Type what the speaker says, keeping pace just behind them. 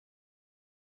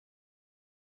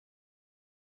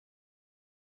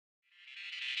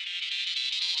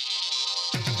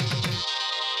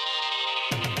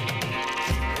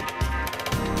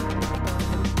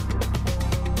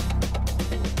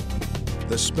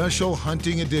the special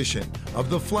hunting edition of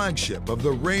the flagship of the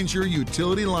Ranger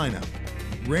utility lineup,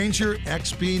 Ranger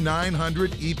XP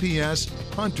 900 EPS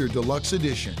Hunter Deluxe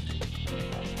Edition.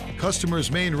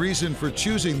 Customers' main reason for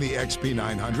choosing the XP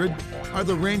 900 are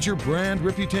the Ranger brand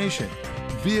reputation,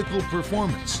 vehicle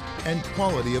performance, and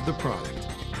quality of the product.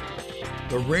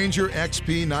 The Ranger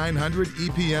XP 900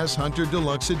 EPS Hunter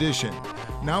Deluxe Edition,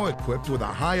 now equipped with a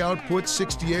high-output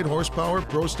 68 horsepower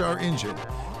ProStar engine,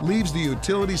 leaves the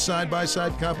utility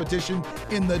side-by-side competition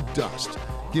in the dust,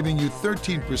 giving you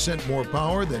 13% more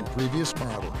power than previous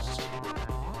models.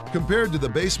 Compared to the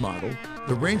base model,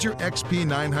 the Ranger XP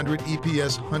 900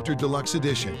 EPS Hunter Deluxe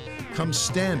Edition comes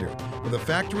standard with a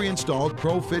factory-installed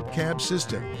ProFit cab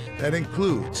system that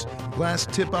includes glass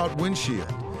tip-out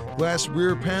windshield, glass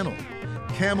rear panel,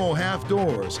 camo half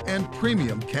doors, and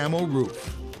premium camo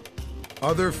roof.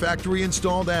 Other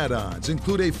factory-installed add-ons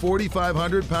include a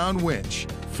 4,500-pound winch,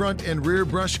 front and rear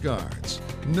brush guards,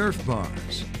 Nerf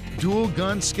bars, dual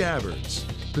gun scabbards,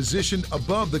 positioned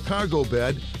above the cargo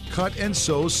bed, cut and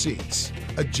sew seats,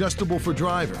 adjustable for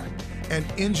driver, and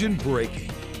engine braking.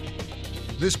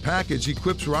 This package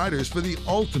equips riders for the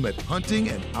ultimate hunting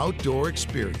and outdoor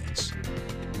experience.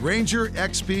 Ranger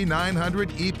XP 900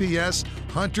 EPS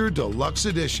Hunter Deluxe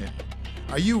Edition.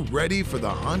 Are you ready for the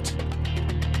hunt?